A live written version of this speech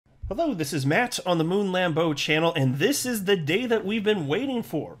Hello, this is Matt on the Moon Lambeau channel, and this is the day that we've been waiting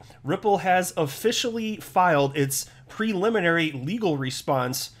for. Ripple has officially filed its preliminary legal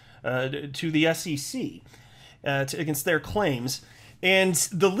response to the SEC against their claims. And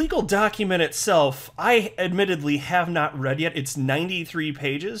the legal document itself, I admittedly have not read yet. It's 93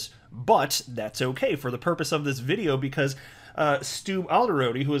 pages, but that's okay for the purpose of this video because Stu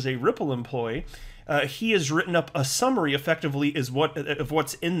Alderodi, who is a Ripple employee, he has written up a summary, effectively, of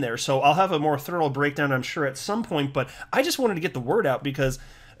what's in there. So I'll have a more thorough breakdown, I'm sure, at some point. But I just wanted to get the word out because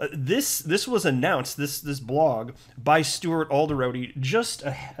this was announced, this blog, by Stuart Alderodi just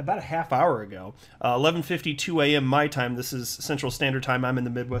about a half hour ago, 11:52 a.m. my time. This is Central Standard Time. I'm in the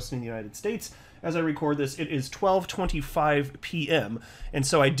Midwest in the United States. As I record this, it is 12:25 p.m. And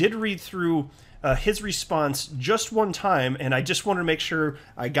so I did read through his response just one time, and I just wanted to make sure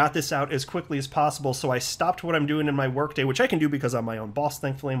I got this out as quickly as possible, so I stopped what I'm doing in my workday, which I can do because I'm my own boss,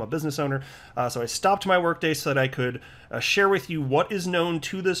 thankfully. I'm a business owner, so I stopped my workday so that I could share with you what is known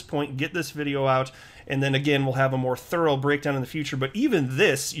to this point, get this video out, and then again, we'll have a more thorough breakdown in the future. But even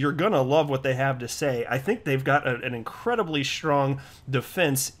this, you're going to love what they have to say. I think they've got an incredibly strong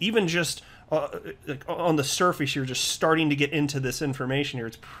defense, even just on the surface. You're just starting to get into this information here.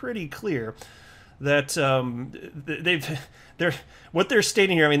 It's pretty clear that what they're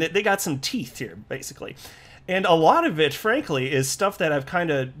stating here, I mean, they got some teeth here, basically. And a lot of it, frankly, is stuff that I've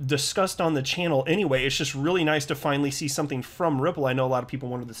kind of discussed on the channel anyway. It's just really nice to finally see something from Ripple. I know a lot of people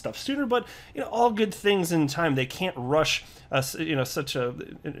wanted this stuff sooner, but, you know, all good things in time. They can't rush, such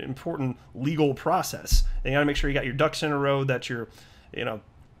an important legal process. They got to make sure you got your ducks in a row, that you're,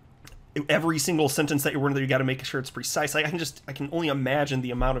 every single sentence that you're wording there, you got to make sure it's precise. I can only imagine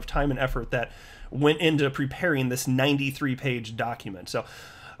the amount of time and effort that went into preparing this 93-page document. So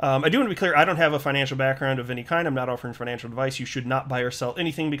I do want to be clear, I don't have a financial background of any kind. I'm not offering financial advice. You should not buy or sell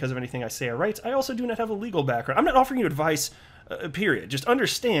anything because of anything I say or write. I also do not have a legal background. I'm not offering you advice, period. Just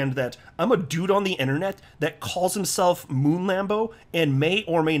understand that I'm a dude on the internet that calls himself Moon Lambeau and may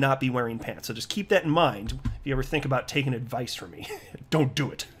or may not be wearing pants. So just keep that in mind if you ever think about taking advice from me. Don't do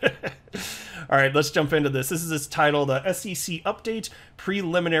it. All right, let's jump into this. This is titled SEC Update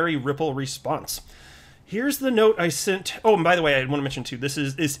Preliminary Ripple Response. Here's the note I sent. Oh, and by the way, I want to mention too, this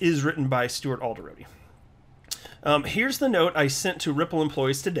is written by Stuart Alderodi. Here's the note I sent to Ripple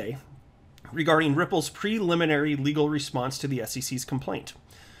employees today regarding Ripple's preliminary legal response to the SEC's complaint.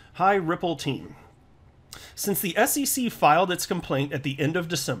 Hi, Ripple team. Since the SEC filed its complaint at the end of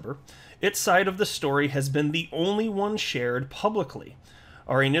December, its side of the story has been the only one shared publicly.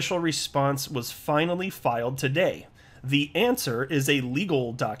 Our initial response was finally filed today. The answer is a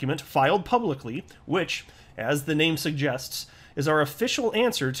legal document filed publicly, which, as the name suggests, is our official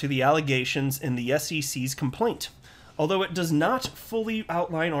answer to the allegations in the SEC's complaint. Although it does not fully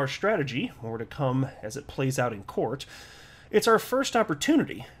outline our strategy, more to come as it plays out in court, it's our first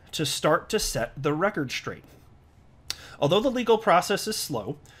opportunity to start to set the record straight. Although the legal process is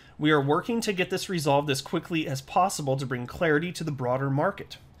slow, we are working to get this resolved as quickly as possible to bring clarity to the broader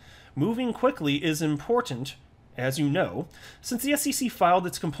market. Moving quickly is important, as you know. Since the SEC filed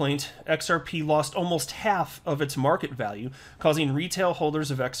its complaint, XRP lost almost half of its market value, causing retail holders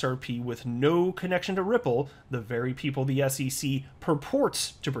of XRP with no connection to Ripple, the very people the SEC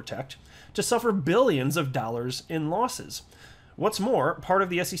purports to protect, to suffer billions of dollars in losses. What's more, part of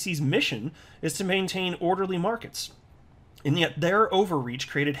the SEC's mission is to maintain orderly markets. And yet their overreach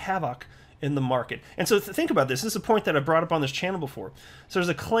created havoc in the market. And so think about this. This is a point that I brought up on this channel before. So there's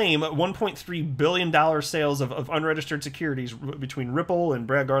a claim, $1.3 billion sales of unregistered securities between Ripple and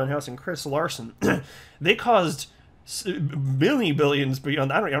Brad Garlinghouse and Chris Larsen. They caused many billions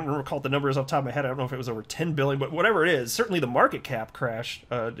beyond, I don't recall the numbers off the top of my head. I don't know if it was over 10 billion, but whatever it is, certainly the market cap crashed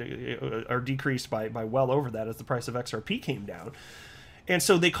or decreased by well over that as the price of XRP came down. And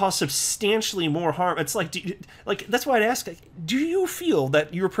so they cause substantially more harm. It's like, that's why I'd ask, do you feel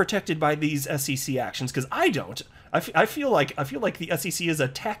that you're protected by these SEC actions? Because I don't. I feel like the SEC is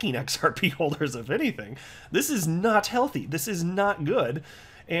attacking XRP holders. If anything, this is not healthy. This is not good.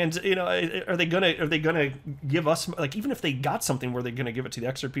 And are they gonna give us, like, even if they got something, were they gonna give it to the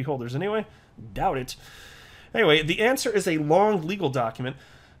XRP holders anyway? Doubt it. Anyway, the answer is a long legal document,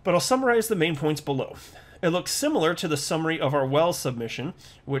 but I'll summarize the main points below. It looks similar to the summary of our Wells submission,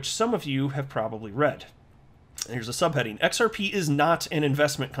 which some of you have probably read. Here's a subheading. XRP is not an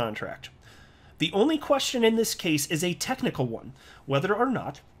investment contract. The only question in this case is a technical one, whether or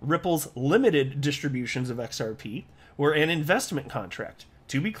not Ripple's limited distributions of XRP were an investment contract.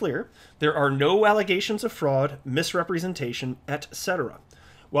 To be clear, there are no allegations of fraud, misrepresentation, etc.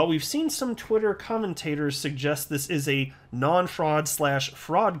 While we've seen some Twitter commentators suggest this is a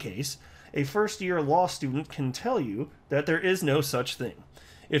non-fraud/fraud case, a first-year law student can tell you that there is no such thing.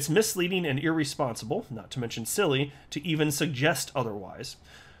 It's misleading and irresponsible, not to mention silly, to even suggest otherwise.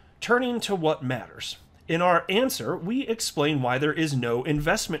 Turning to what matters. In our answer, we explain why there is no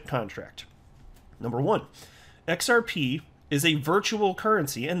investment contract. Number 1, XRP is a virtual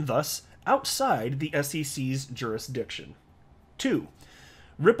currency and thus outside the SEC's jurisdiction. 2,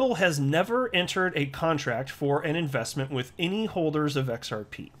 Ripple has never entered a contract for an investment with any holders of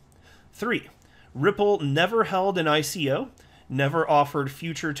XRP. 3, Ripple never held an ICO, never offered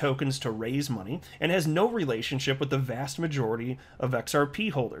future tokens to raise money, and has no relationship with the vast majority of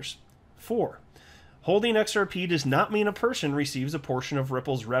XRP holders. 4, holding XRP does not mean a person receives a portion of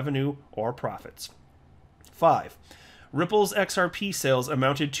Ripple's revenue or profits. 5, Ripple's XRP sales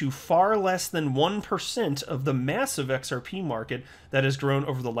amounted to far less than 1% of the massive XRP market that has grown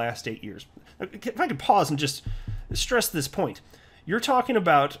over the last 8 years. If I could pause and just stress this point. You're talking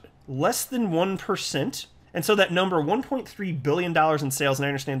about less than 1%, and so that number, $1.3 billion in sales, and I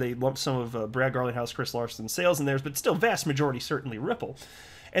understand they lumped some of Brad Garlinghouse, Chris Larson's sales in theirs, but still vast majority certainly Ripple.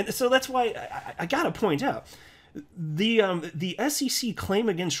 And so that's why I got to point out, the SEC claim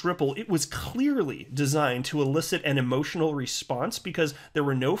against Ripple, it was clearly designed to elicit an emotional response because there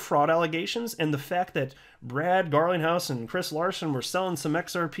were no fraud allegations, and the fact that Brad Garlinghouse and Chris Larson were selling some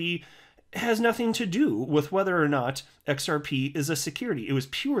XRP has nothing to do with whether or not XRP is a security. It was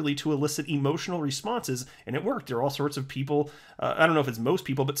purely to elicit emotional responses, and it worked. There are all sorts of people, I don't know if it's most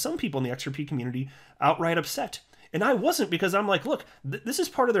people, but some people in the XRP community outright upset. And I wasn't, because I'm like, look, this is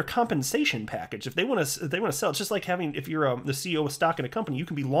part of their compensation package. If they want to sell, it's just like having, if you're the CEO of stock in a company, you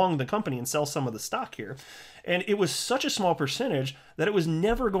can be long the company and sell some of the stock here. And it was such a small percentage that it was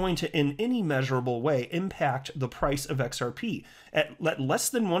never going to, in any measurable way, impact the price of XRP. At less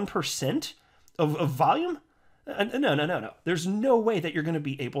than 1% of volume? No. There's no way that you're going to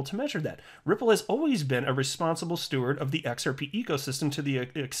be able to measure that. Ripple has always been a responsible steward of the XRP ecosystem to the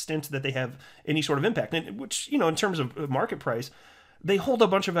extent that they have any sort of impact, and which, you know, in terms of market price, they hold a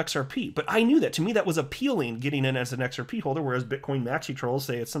bunch of XRP. But I knew that. To me, that was appealing, getting in as an XRP holder, whereas Bitcoin maxi trolls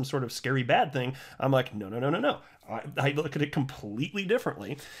say it's some sort of scary bad thing. I'm like, no. I look at it completely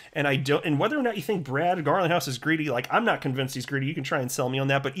differently. And I don't, and whether or not you think Brad Garlinghouse is greedy, like, I'm not convinced he's greedy. You can try and sell me on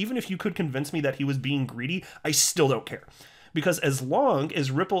that. But even if you could convince me that he was being greedy, I still don't care. Because as long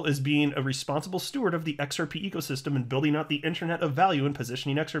as Ripple is being a responsible steward of the XRP ecosystem and building out the internet of value and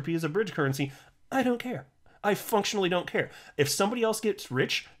positioning XRP as a bridge currency, I don't care. I functionally don't care. If somebody else gets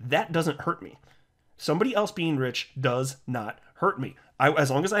rich, that doesn't hurt me. Somebody else being rich does not hurt me.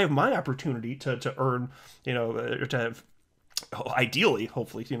 As long as I have my opportunity to earn, you know, to have, ideally,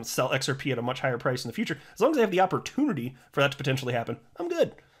 hopefully, you know, sell XRP at a much higher price in the future, as long as I have the opportunity for that to potentially happen, I'm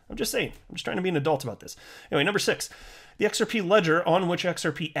good. I'm just saying. I'm just trying to be an adult about this. Anyway, number 6. The XRP ledger on which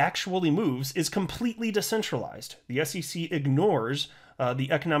XRP actually moves is completely decentralized. The SEC ignores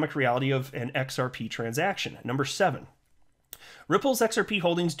the economic reality of an XRP transaction. Number 7. Ripple's XRP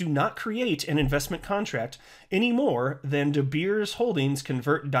holdings do not create an investment contract any more than De Beers holdings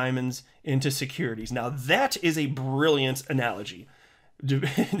convert diamonds into securities. Now, that is a brilliant analogy.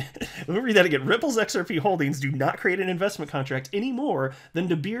 Let me read that again. Ripple's XRP holdings do not create an investment contract any more than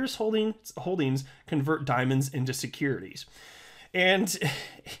De Beers holdings convert diamonds into securities. And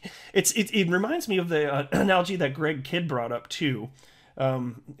it reminds me of the analogy that Greg Kidd brought up too,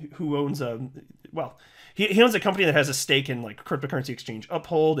 who owns he owns a company that has a stake in like cryptocurrency exchange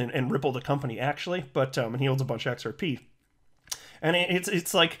Uphold and Ripple, the company actually, but and he owns a bunch of XRP. And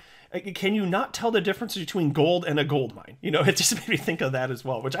it's like, can you not tell the difference between gold and a gold mine? You know, it just made me think of that as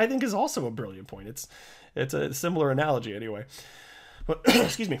well, which I think is also a brilliant point. It's a similar analogy anyway. But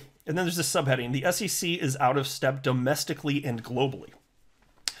excuse me. And then there's this subheading: the SEC is out of step domestically and globally.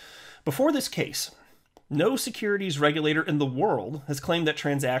 Before this case, no securities regulator in the world has claimed that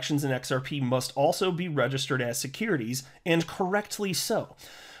transactions in XRP must also be registered as securities, and correctly so.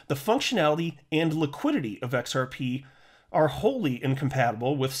 The functionality and liquidity of XRP are wholly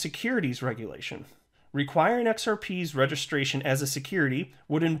incompatible with securities regulation. Requiring XRP's registration as a security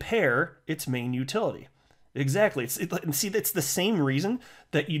would impair its main utility. Exactly. See, it's the same reason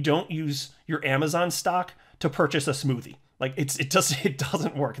that you don't use your Amazon stock to purchase a smoothie. Like it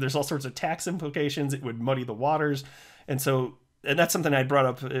doesn't work. There's all sorts of tax implications. It would muddy the waters, and that's something I brought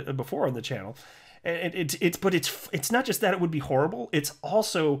up before on the channel. And it's not just that it would be horrible. It's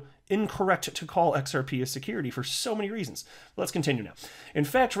also incorrect to call XRP a security for so many reasons. Let's continue now. In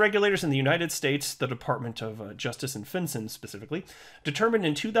fact, regulators in the United States, the Department of Justice and FinCEN specifically, determined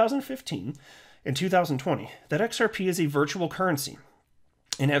in 2015 and 2020 that XRP is a virtual currency.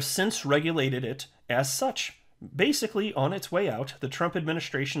 and have since regulated it as such. Basically, on its way out, the Trump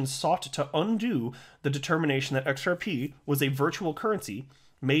administration sought to undo the determination that XRP was a virtual currency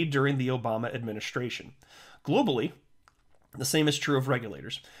made during the Obama administration. Globally, the same is true of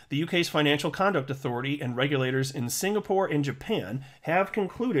regulators. The UK's Financial Conduct Authority and regulators in Singapore and Japan have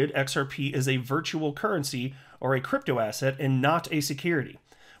concluded XRP is a virtual currency or a crypto asset and not a security.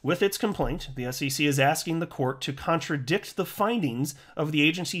 With its complaint, the SEC is asking the court to contradict the findings of the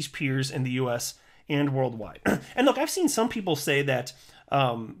agency's peers in the US and worldwide. And look, I've seen some people say that,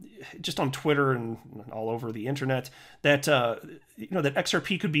 just on Twitter and all over the internet, that that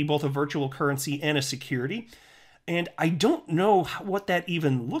XRP could be both a virtual currency and a security. And I don't know what that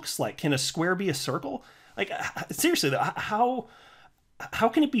even looks like. Can a square be a circle? Like, seriously, how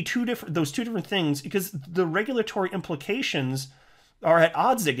can it be those two different things? Because the regulatory implications are at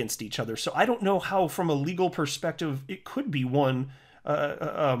odds against each other. So I don't know how, from a legal perspective, it could be one.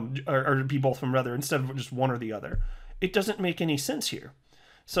 Or be both of them, rather, instead of just one or the other. It doesn't make any sense here.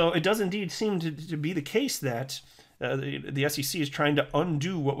 So it does indeed seem to be the case that the SEC is trying to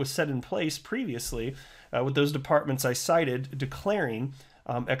undo what was set in place previously with those departments I cited declaring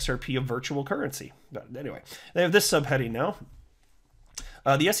XRP a virtual currency. But anyway, they have this subheading now.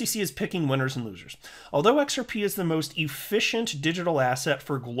 The SEC is picking winners and losers. Although XRP is the most efficient digital asset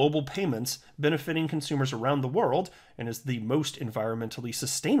for global payments, benefiting consumers around the world, and is the most environmentally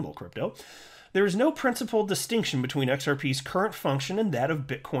sustainable crypto, there is no principled distinction between XRP's current function and that of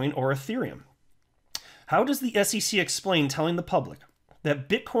Bitcoin or Ethereum. How does the SEC explain telling the public that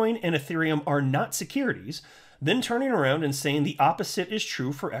Bitcoin and Ethereum are not securities, then turning around and saying the opposite is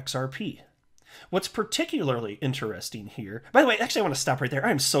true for XRP? What's particularly interesting here, by the way, actually I want to stop right there.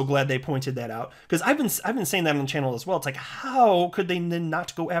 I'm so glad they pointed that out, because I've been saying that on the channel as well. It's like, how could they then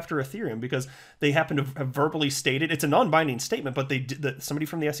not go after Ethereum? Because they happen to have verbally stated, it's a non-binding statement, but somebody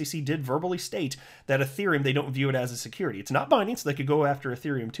from the SEC did verbally state that Ethereum, they don't view it as a security. It's not binding, so they could go after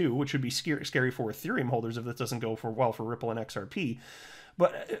Ethereum too, which would be scary for Ethereum holders if this doesn't go well for Ripple and XRP.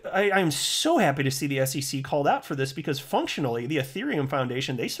 But I'm so happy to see the SEC called out for this, because functionally, the Ethereum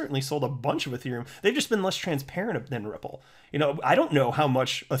Foundation, they certainly sold a bunch of Ethereum. They've just been less transparent than Ripple. I don't know how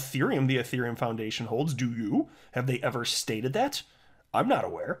much Ethereum the Ethereum Foundation holds. Do you? Have they ever stated that? I'm not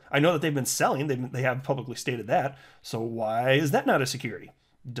aware. I know that they've been selling. They have publicly stated that. So why is that not a security?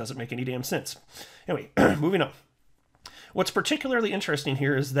 Doesn't make any damn sense. Anyway, moving on. What's particularly interesting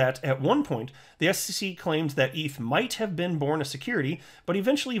here is that at one point, the SEC claimed that ETH might have been born a security, but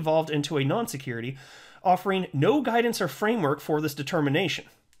eventually evolved into a non-security, offering no guidance or framework for this determination.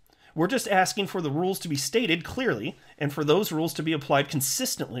 We're just asking for the rules to be stated clearly, and for those rules to be applied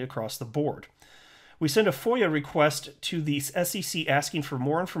consistently across the board. We sent a FOIA request to the SEC asking for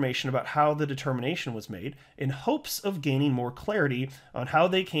more information about how the determination was made, in hopes of gaining more clarity on how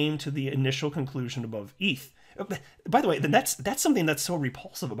they came to the initial conclusion above ETH. By the way, that's something that's so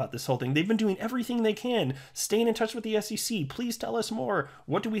repulsive about this whole thing. They've been doing everything they can, staying in touch with the SEC. Please tell us more.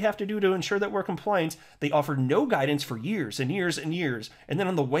 What do we have to do to ensure that we're compliant? They offered no guidance for years and years and years. And then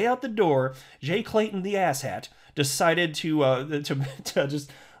on the way out the door, Jay Clayton, the asshat, decided to just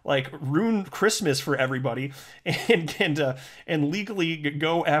like ruin Christmas for everybody and legally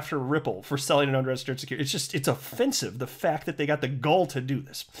go after Ripple for selling an unregistered security. It's offensive, the fact that they got the gall to do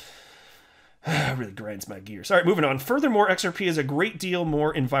this. Really grinds my gears. All right, moving on. Furthermore, XRP is a great deal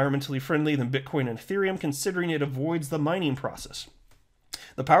more environmentally friendly than Bitcoin and Ethereum, considering it avoids the mining process.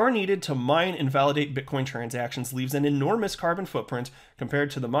 The power needed to mine and validate Bitcoin transactions leaves an enormous carbon footprint compared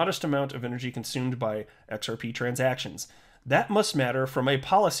to the modest amount of energy consumed by XRP transactions. That must matter from a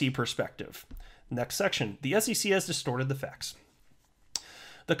policy perspective. Next section. The SEC has distorted the facts.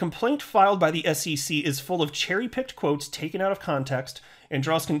 The complaint filed by the SEC is full of cherry-picked quotes taken out of context and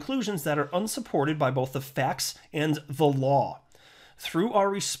draws conclusions that are unsupported by both the facts and the law. Through our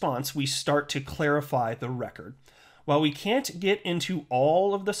response, we start to clarify the record. While we can't get into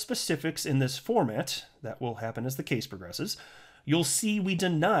all of the specifics in this format, that will happen as the case progresses, you'll see we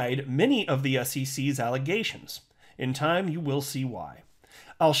denied many of the SEC's allegations. In time, you will see why.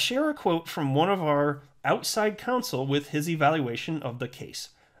 I'll share a quote from one of our outside counsel with his evaluation of the case.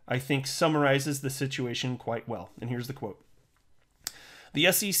 I think summarizes the situation quite well. And here's the quote. The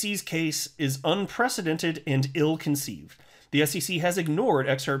SEC's case is unprecedented and ill-conceived. The SEC has ignored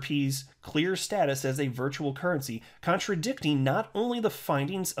XRP's clear status as a virtual currency, contradicting not only the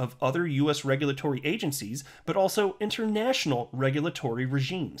findings of other U.S. regulatory agencies, but also international regulatory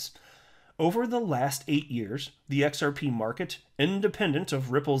regimes. Over the last 8 years, the XRP market, independent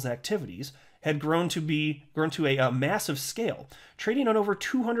of Ripple's activities, had grown to a massive scale, trading on over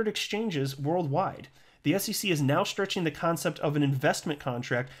 200 exchanges worldwide. the SEC is now stretching the concept of an investment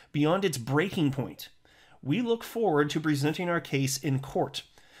contract beyond its breaking point. We look forward to presenting our case in court.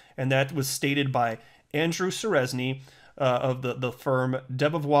 And that was stated by Andrew Seresny of the firm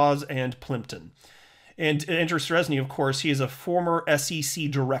Debevoise and Plimpton. And Andrew Seresny, of course, he is a former SEC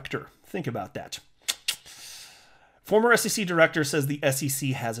director. Think about that. Former SEC director says the SEC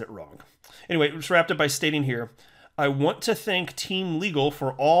has it wrong. Anyway, it's wrapped up by stating here, I want to thank Team Legal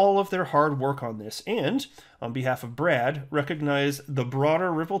for all of their hard work on this, and, on behalf of Brad, recognize the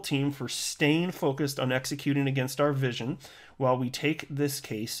broader Ripple team for staying focused on executing against our vision while we take this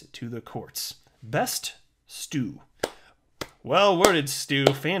case to the courts. Best, Stu. Well worded, Stu.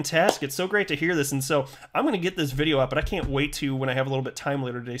 Fantastic. It's so great to hear this. And so I'm going to get this video up, but I can't wait to, when I have a little bit of time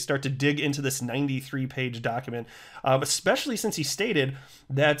later today, start to dig into this 93-page document, especially since he stated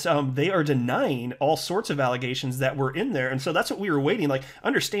that they are denying all sorts of allegations that were in there. And so that's what we were waiting. Like,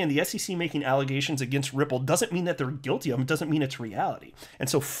 understand, the SEC making allegations against Ripple doesn't mean that they're guilty of them. It doesn't mean it's reality.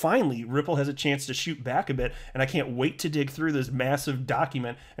 And so finally, Ripple has a chance to shoot back a bit, and I can't wait to dig through this massive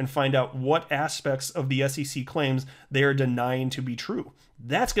document and find out what aspects of the SEC claims they are denying to be true.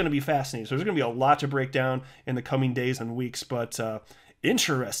 That's going to be fascinating. So there's going to be a lot to break down in the coming days and weeks, but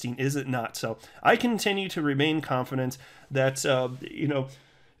interesting, is it not? So I continue to remain confident that,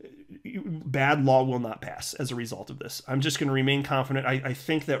 bad law will not pass as a result of this. I'm just going to remain confident. I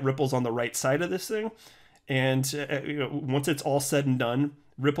think that Ripple's on the right side of this thing. And once it's all said and done,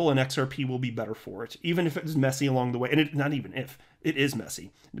 Ripple and XRP will be better for it, even if it's messy along the way. And not even if, it is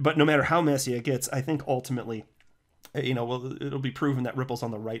messy. But no matter how messy it gets, I think ultimately, it'll be proven that Ripple's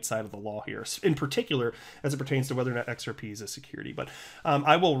on the right side of the law here, in particular as it pertains to whether or not XRP is a security. But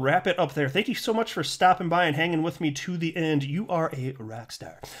I will wrap it up there. Thank you so much for stopping by and hanging with me to the end. You are a rock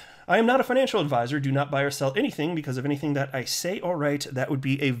star. I am not a financial advisor. Do not buy or sell anything, because of anything that I say or write, that would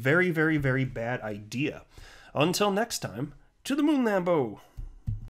be a very, very, very bad idea. Until next time, to the moon, Lambo.